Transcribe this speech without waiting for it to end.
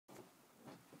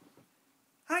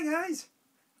Hi guys!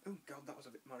 Oh god, that was a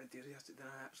bit more enthusiastic than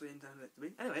I actually intended it to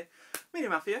be. Anyway, me and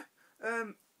Mafia.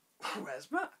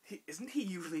 Where's Matt? Isn't he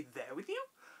usually there with you?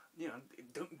 You know,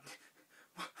 don't...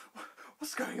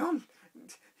 What's going on?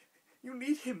 You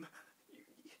need him.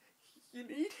 You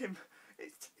need him.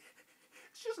 It's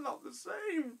just not the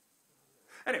same.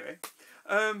 Anyway,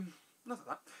 enough of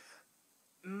that.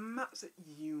 Matt's at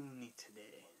uni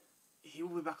today. He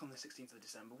will be back on the 16th of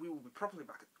December. We will be properly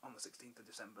back on the 16th of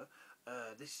December.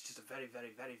 This is just a very, very,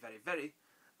 very, very, very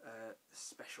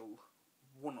special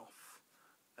one-off.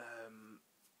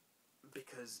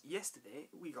 Because yesterday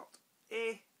we got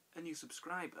a new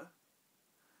subscriber.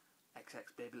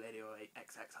 XX Baby Lady 08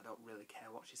 XX. I don't really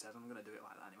care what she says. I'm going to do it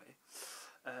like that anyway.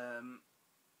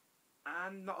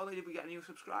 And not only did we get a new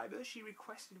subscriber, she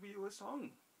requested we do a song.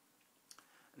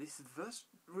 And this is the first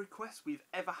request we've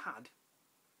ever had,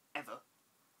 ever,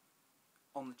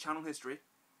 on the channel history,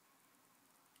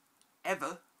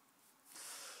 ever.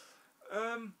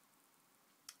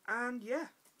 And yeah,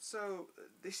 so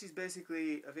this is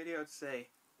basically a video to say,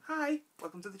 hi,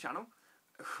 welcome to the channel,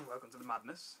 welcome to the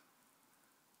madness.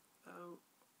 Oh,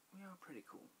 we are pretty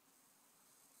cool.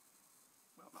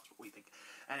 Well, that's what we think.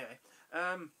 Anyway,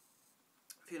 a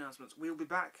few announcements. We'll be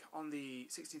back on the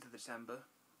 16th of December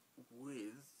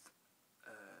with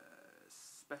a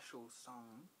special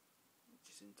song which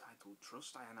is entitled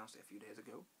Trust. I announced it a few days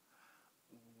ago.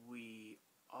 We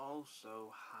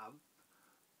also have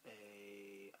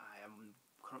I am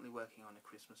currently working on a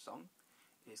Christmas song.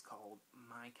 It is called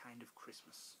My Kind of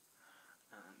Christmas,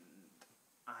 and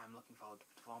I'm looking forward to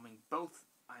performing both.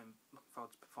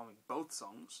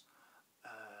 Songs.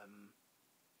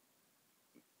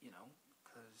 You know,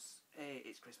 because A,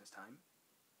 it's Christmas time,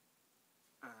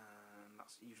 and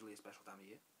that's usually a special time of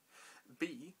year.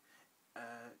 B,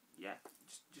 yeah,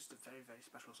 just a very, very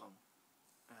special song,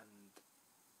 and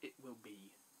it will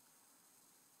be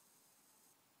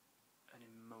an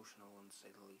emotional one, to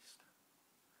say the least.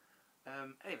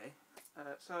 Anyway,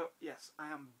 so yes,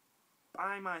 I am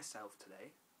by myself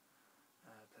today,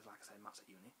 because like I say, Matt's at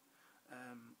uni,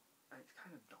 and it's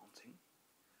kind of daunting,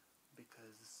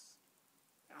 because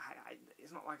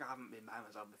it's not like I haven't been by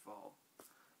myself before.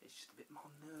 It's just a bit more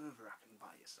nerve-wracking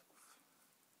by yourself.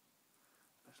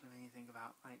 Especially when you think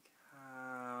about, like,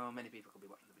 how many people could be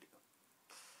watching the video.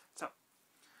 So,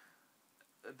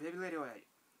 Baby Lady 08.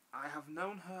 I have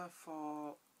known her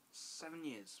for 7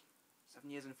 years. 7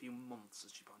 years and a few months,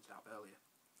 as she pointed out earlier.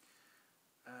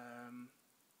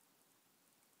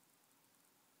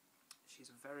 She's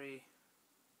a very,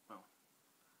 well,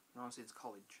 known since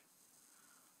college.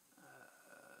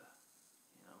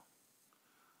 You know.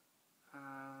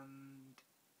 And,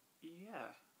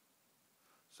 yeah.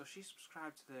 So she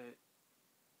subscribed to the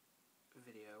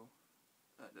video,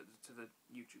 to the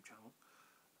YouTube channel.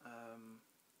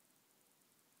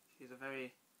 She's a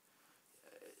very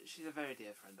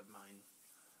dear friend of mine,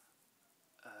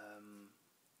 and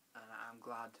I'm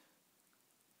glad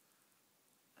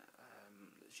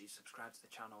that she subscribed to the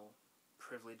channel.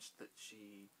 Privileged that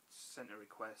she sent a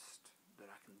request that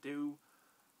I can do,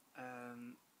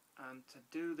 and to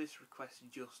do this request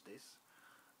justice,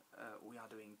 we are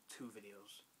doing two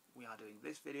videos. We are doing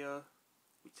this video,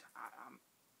 which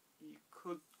you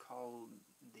could call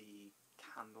the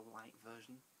candlelight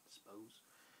version, I suppose,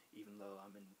 even though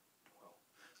I'm in, well,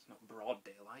 it's not broad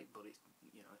daylight, but it's,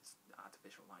 you know, it's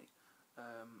artificial light.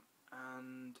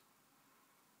 And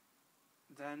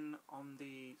then on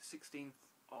the 16th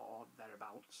or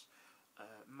thereabouts,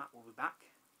 Matt will be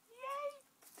back.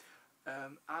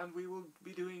 Yay! And we will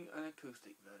be doing an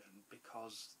acoustic version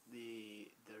because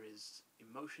there is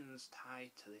emotions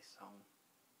tied to this song,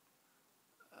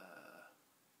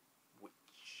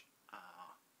 which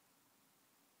are,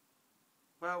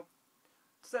 well,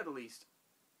 to say the least,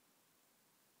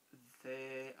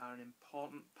 they are an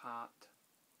important part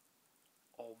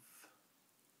of,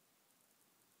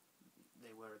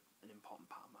 they were an important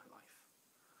part of my life,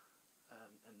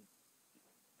 and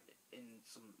in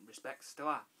some respects still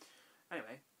are.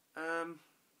 Anyway,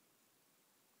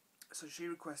 so she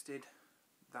requested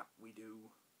that we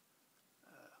do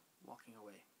Walking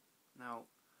Away. Now,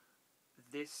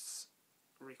 this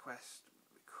request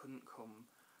couldn't come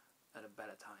at a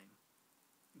better time,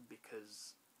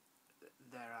 because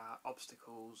there are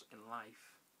obstacles in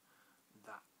life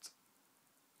that,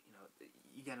 you know,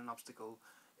 you get an obstacle,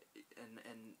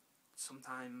 and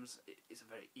sometimes it's a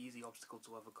very easy obstacle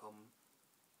to overcome,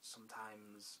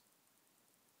 sometimes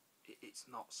it's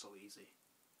not so easy.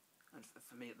 And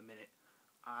for me at the minute,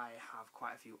 I have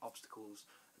quite a few obstacles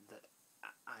that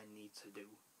I need to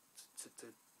do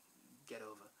to get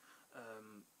over.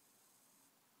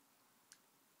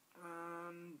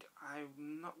 And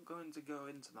not going to go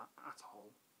into that at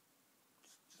all,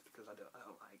 just because I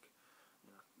don't like,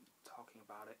 you know, talking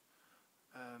about it.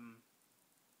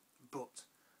 But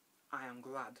I am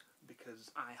glad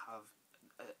because I have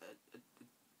a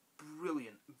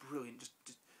brilliant,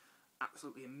 just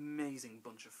absolutely amazing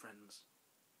bunch of friends.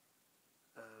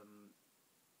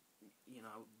 You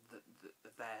know, that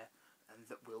are there and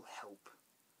that will help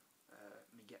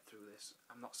me get through this.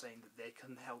 I'm not saying that they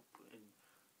can help in,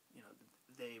 you know,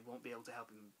 they won't be able to help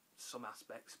in some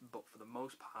aspects, but for the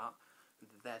most part,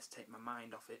 they're there to take my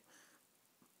mind off it,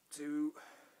 to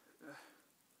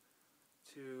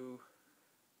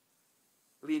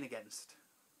lean against,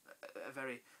 a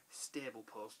very stable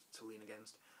post to lean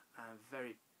against. I'm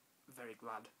very, very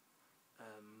glad,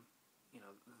 you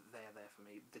know, they're there for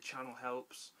me. The channel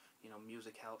helps, you know,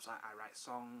 music helps. I write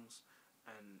songs,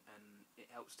 and it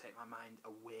helps take my mind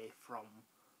away from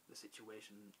the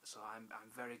situation. So I'm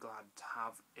very glad to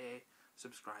have A,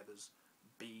 subscribers,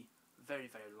 B, very,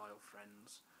 very loyal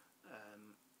friends,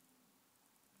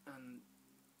 and,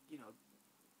 you know,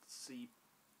 C,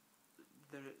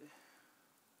 I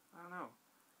don't know.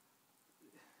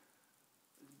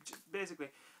 Just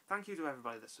basically, thank you to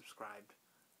everybody that subscribed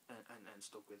and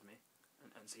stuck with me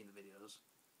and seen the videos.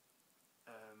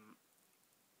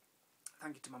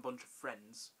 Thank you to my bunch of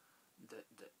friends that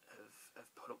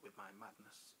have put up with my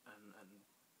madness and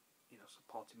you know,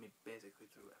 supported me basically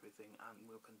through everything, and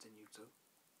will continue to.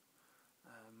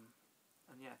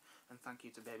 And yeah, and thank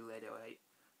you to Baby Lady 08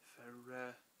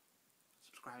 for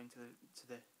subscribing to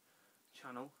the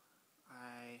channel.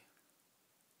 I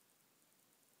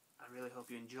really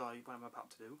hope you enjoy what I'm about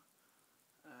to do.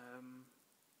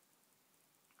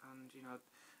 And you know,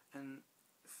 and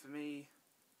for me,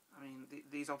 I mean,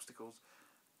 these obstacles,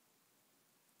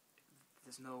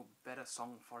 there's no better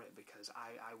song for it, because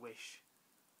I wish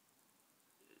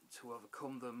to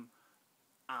overcome them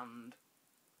and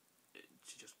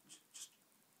to just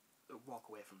walk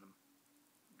away from them.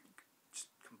 Just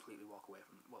completely walk away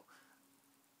from them. Well,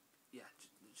 yeah,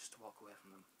 just to walk away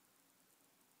from them.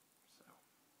 So,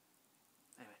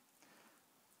 anyway,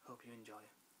 hope you enjoy.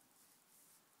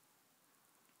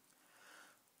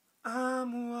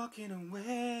 I'm walking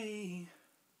away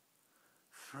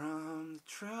from the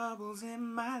troubles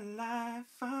in my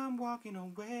life. I'm walking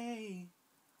away,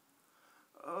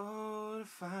 oh, to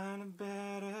find a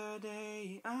better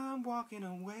day. I'm walking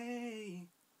away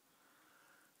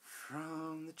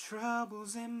from the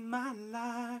troubles in my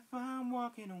life. I'm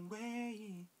walking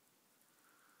away,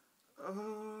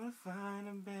 oh, to find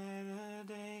a better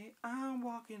day. I'm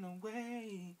walking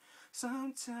away.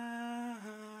 Sometimes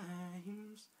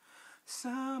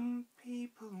some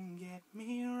people get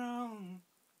me wrong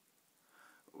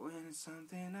when it's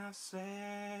something I've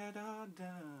said or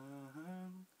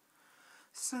done.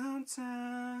 Sometimes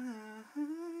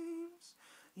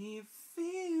you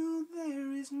feel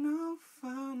there is no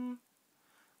fun,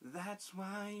 that's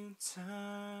why you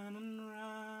turn and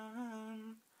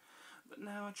run. But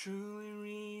now I truly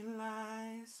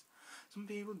realize some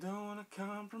people don't want to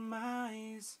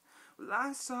compromise. Well,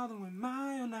 I saw them with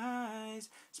my own eyes,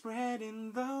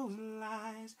 spreading those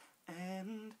lies.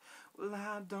 And, well,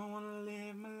 I don't want to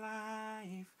live my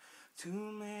life.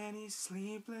 Too many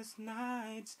sleepless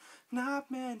nights,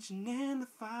 not mentioning the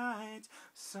fights.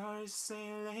 Sorry to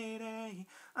say, lady,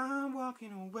 I'm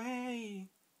walking away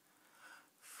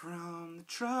from the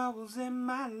troubles in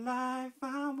my life.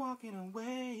 I'm walking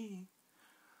away,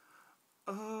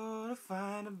 oh, to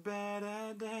find a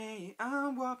better day.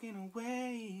 I'm walking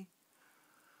away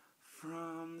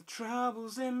from the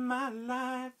troubles in my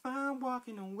life. I'm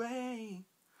walking away,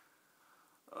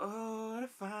 oh, to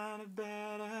find a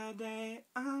better day.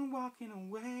 I'm walking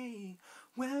away.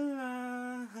 Well,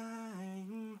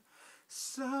 I'm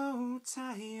so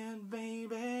tired,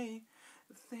 baby.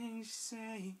 The things you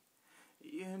say,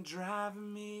 you're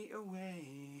driving me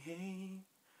away.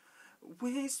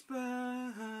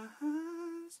 Whispers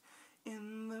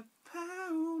in the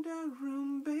powder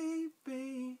room,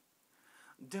 baby.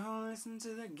 Don't listen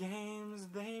to the games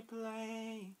they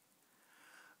play.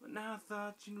 But now I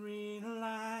thought you'd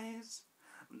realize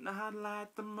I'm not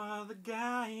like the other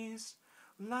guys.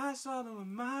 Well, I saw them with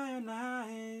my own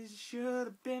eyes. You should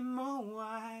have been more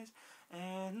wise.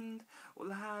 And,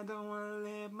 well, I don't want to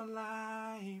live my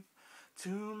life.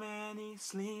 Too many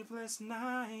sleepless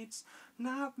nights,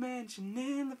 not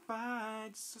mentioning the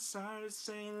fights. So sorry to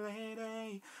say,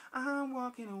 lady, I'm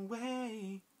walking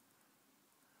away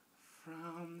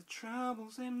from the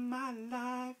troubles in my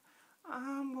life.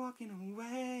 I'm walking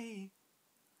away,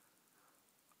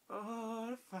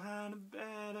 oh, to find a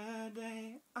better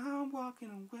day. I'm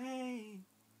walking away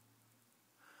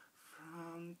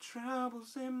from the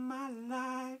troubles in my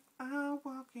life are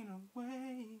walking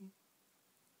away.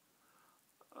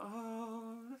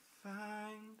 Oh, to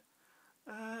find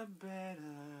a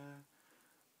better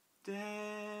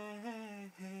day.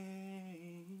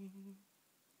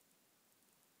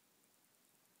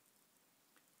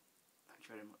 Thank you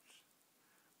very much,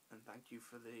 and thank you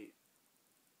for the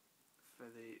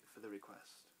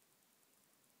request.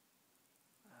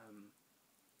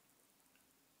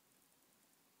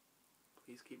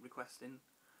 Please keep requesting.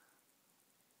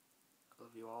 I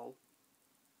love you all,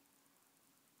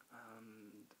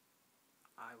 and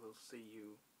I will see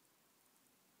you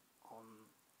on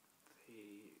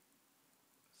the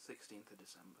 16th of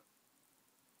December.